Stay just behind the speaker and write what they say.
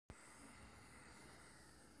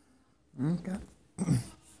Okay.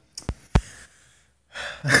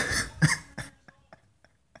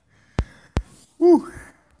 Woo.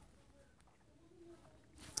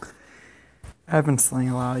 I've been slaying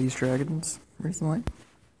a lot of these dragons recently.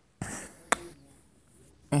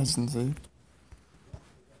 As you can see.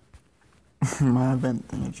 My event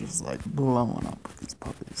thing is just like blowing up with these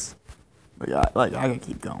puppies. But yeah, I gotta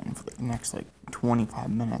keep going for the next 25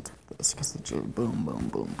 minutes with this because it's just boom, boom,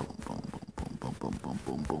 boom, boom, boom, boom, boom, boom, boom,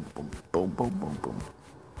 boom, boom, boom, boom, boom, boom,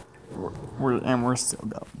 boom. We're still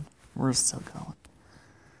going. We're still going.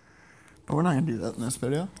 But we're not gonna do that in this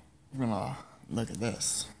video. We're gonna look at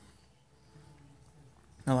this.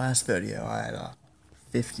 In the last video, I had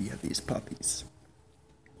 50 of these puppies.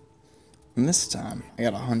 And this time, I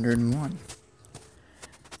got 101.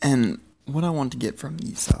 And what I want to get from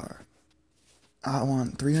these are, I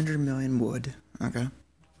want 300 million wood, okay?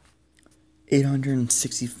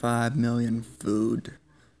 865 million food,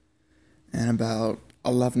 and about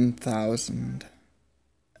 11,000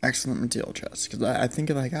 excellent material chests. Because I think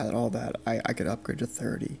if I got all that, I could upgrade to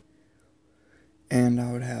 30. And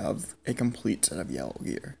I would have a complete set of yellow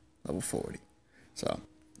gear, level 40. So,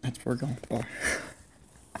 that's what we're going for.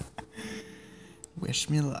 Wish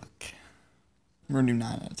me luck. We're gonna do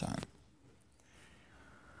 9 at a time.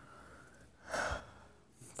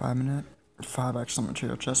 5 minute, 5 excellent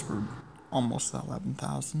material chests. We're almost at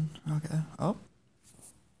 11,000. Okay. Oh.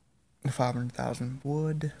 500,000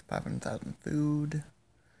 wood, 500,000 food.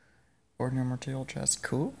 Ordinary material chest.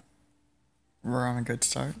 Cool. We're on a good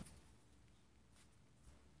start.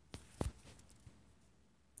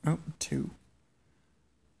 Oh, 2.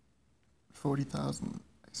 40,000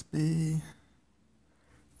 XP.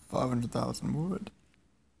 500,000 wood.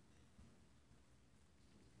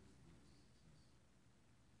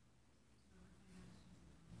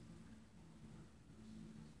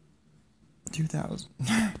 2,000.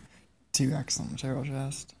 2 excellent material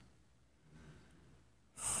chest.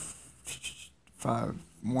 1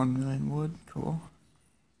 million wood. Cool.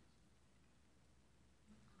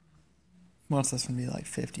 What's this gonna be, like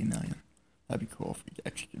 50 million? That'd be cool if we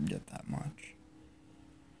actually could get that much.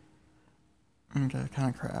 Okay,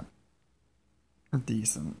 kind of crap.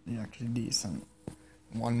 Decent. Yeah, actually decent.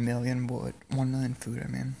 1 million wood. 1 million food, I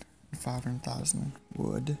mean. 500,000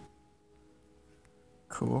 wood.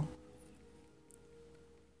 Cool.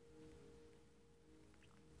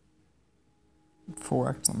 Four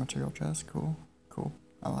excellent material chests. Cool. Cool.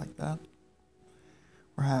 I like that.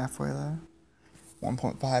 We're halfway there.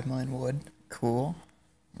 1.5 million wood. Cool.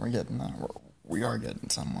 We're getting that. We are getting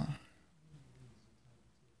somewhere.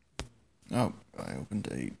 Oh, I opened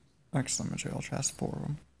 8 excellent material chests. 4 of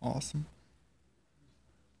them. Awesome.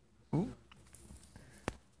 Ooh.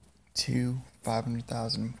 2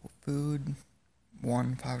 500,000 food.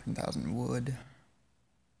 1 500,000 wood.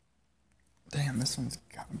 Damn, this one's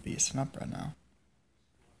kind of beasting up right now.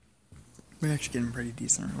 We're actually getting pretty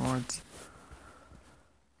decent rewards.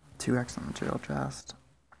 2 excellent material chests.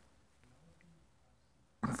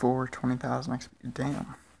 4 20,000 XP.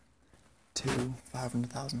 Damn. 2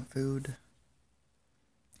 500,000 food.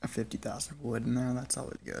 A 50,000 wood in there. That's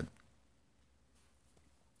always good.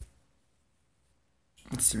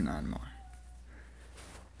 Let's do 9 more.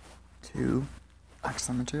 2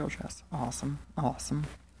 excellent material chests. Awesome. Awesome.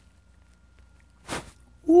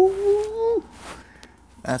 Ooh.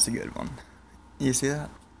 That's a good one. You see that?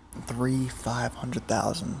 3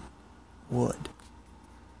 500,000 wood.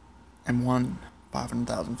 And 1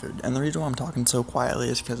 500,000 food. And the reason why I'm talking so quietly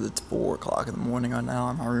is because it's 4 o'clock in the morning right now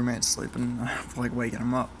and my roommate's sleeping. I have to waking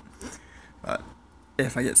him up. But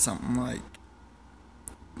if I get something like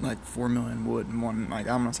 4 million wood and one, I'm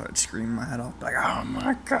gonna start screaming my head off, oh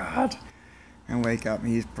my god, and wake up and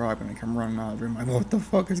he's probably gonna come running out of the room what the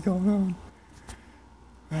fuck is going on?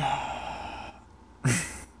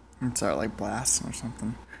 And start blasting or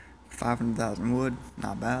something. 500,000 wood,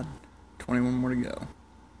 not bad. 21 more to go.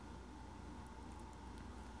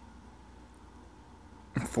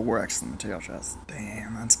 4 excellent material chests.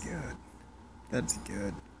 Damn, that's good. That's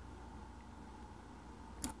good.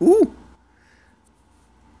 Ooh!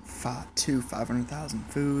 2 500,000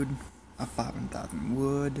 food, a 500,000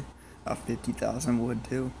 wood, a 50,000 wood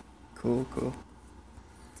too. Cool, cool.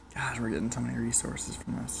 Gosh, we're getting so many resources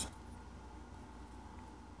from this.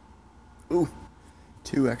 Ooh,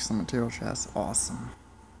 2 excellent material chests. Awesome.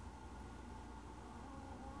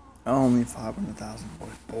 Only 500,000 wood.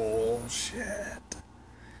 Bullshit.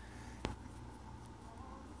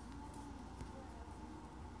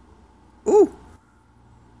 Ooh.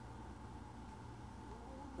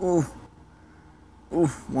 Ooh. Ooh,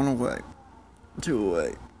 1 away. 2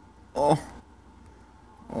 away. Oh.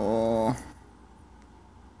 Oh.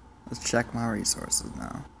 Let's check my resources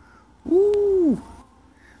now. Woo!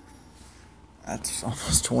 That's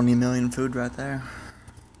almost 20 million food right there.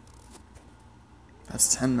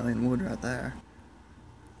 That's 10 million wood right there.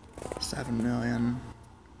 7 million.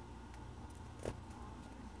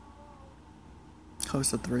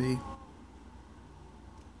 Close to 3.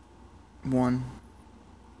 1.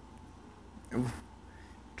 Ooh.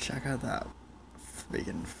 Check out that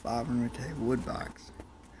freaking 500k wood box.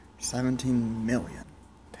 17 million.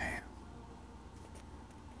 Damn.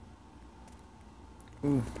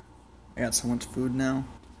 Ooh. I got so much food now.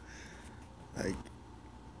 Like,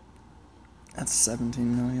 that's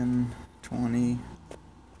 17 million. 20.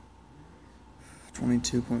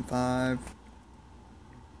 22.5.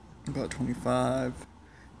 About 25.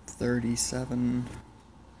 37.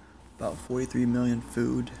 About 43 million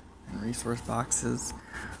food and resource boxes.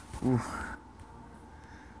 Ooh.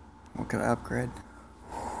 What could I upgrade?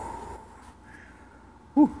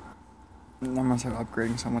 Ooh. I'm gonna start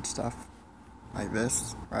upgrading so much stuff. Like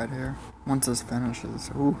this, right here. Once this finishes,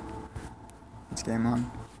 ooh. It's game on.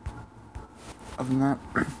 Other than that,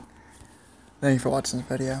 thank you for watching this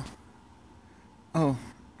video. Oh,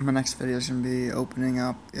 my next video is gonna be opening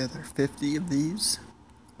up either 50 of these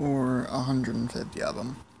or 150 of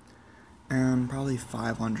them. And probably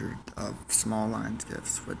 500 of small lines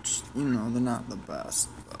gifts, which, you know, they're not the best,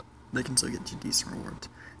 but they can still get you decent rewards.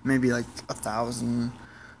 Maybe like 1,000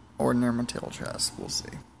 ordinary material chests, we'll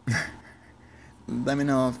see. Let me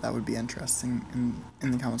know if that would be interesting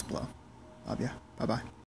in the comments below. Love ya. Bye-bye.